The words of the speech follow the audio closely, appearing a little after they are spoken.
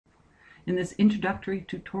In this introductory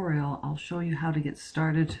tutorial, I'll show you how to get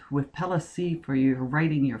started with Pelles C for your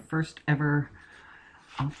writing your first ever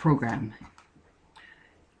program.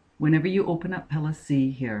 Whenever you open up Pelles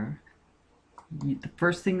C here, the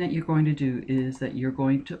first thing that you're going to do is that you're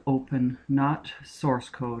going to open not source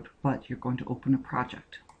code, but you're going to open a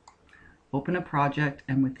project. Open a project,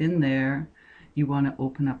 and within there you want to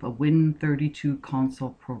open up a Win32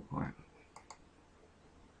 console program.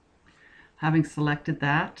 Having selected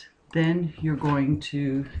that, then you're going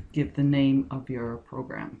to give the name of your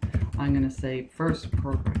program. I'm going to say first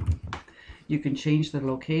program. You can change the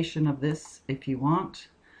location of this if you want.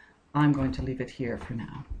 I'm going to leave it here for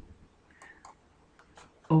now.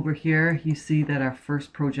 Over here you see that our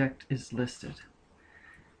first project is listed.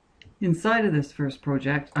 Inside of this first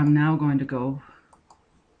project, I'm now going to go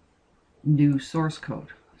new source code.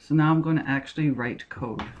 So now I'm going to actually write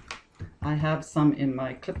code. I have some in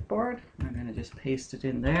my clipboard. I'm going to just paste it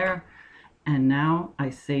in there, and now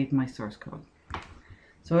I save my source code.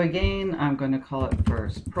 So again, I'm going to call it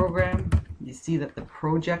first program. You see that the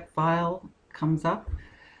project file comes up.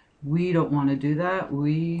 We don't want to do that.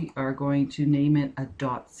 We are going to name it a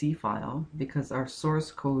 .c file because our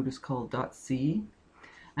source code is called .c,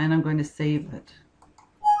 and I'm going to save it.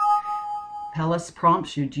 Pelles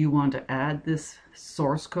prompts you, do you want to add this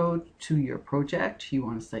source code to your project? You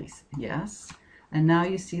want to say yes. And now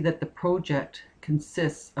you see that the project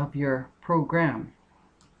consists of your program.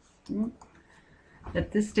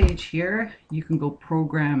 At this stage here, you can go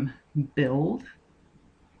program build.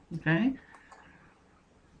 Okay.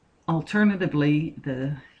 Alternatively,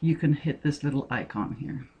 you can hit this little icon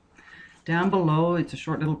here. Down below, it's a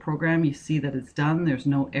short little program. You see that it's done. There's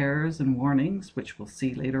no errors and warnings, which we'll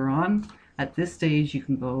see later on. At this stage, you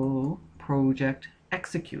can go project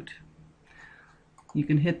execute. You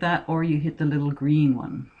can hit that, or you hit the little green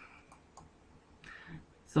one.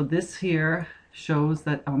 So this here shows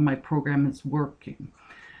that my program is working.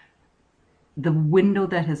 The window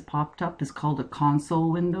that has popped up is called a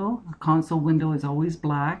console window. A console window is always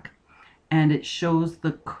black, and it shows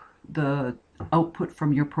the output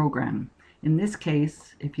from your program. In this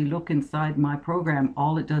case, if you look inside my program,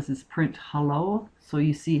 all it does is print hello. So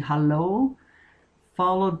you see hello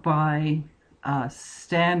followed by a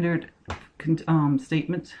standard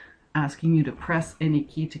statement asking you to press any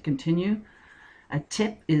key to continue. A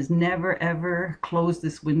tip is never ever close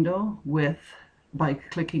this window by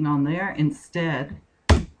clicking on there. Instead,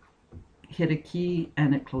 hit a key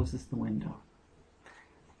and it closes the window.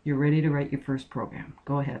 You're ready to write your first program.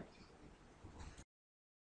 Go ahead.